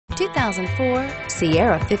2004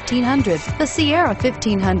 Sierra 1500. The Sierra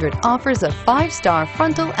 1500 offers a 5-star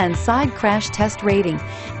frontal and side crash test rating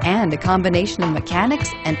and a combination of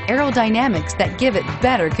mechanics and aerodynamics that give it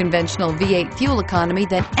better conventional V8 fuel economy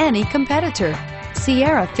than any competitor.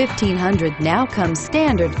 Sierra 1500 now comes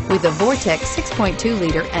standard with a Vortec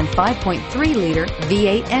 6.2-liter and 5.3-liter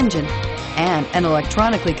V8 engine and an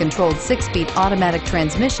electronically controlled 6-speed automatic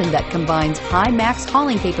transmission that combines high max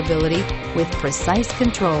hauling capability with precise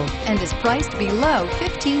control and is priced below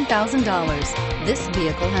 $15,000. This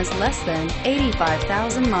vehicle has less than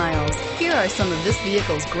 85,000 miles. Here are some of this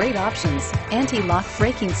vehicle's great options: anti-lock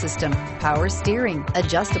braking system, power steering,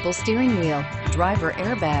 adjustable steering wheel, driver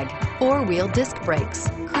airbag, 4-wheel disc brakes,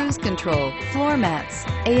 cruise control, floor mats,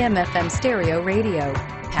 AM/FM stereo radio,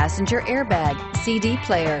 passenger airbag, CD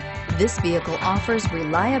player. This vehicle offers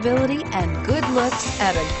reliability and good looks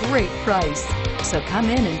at a great price. So come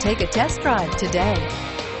in and take a test drive today.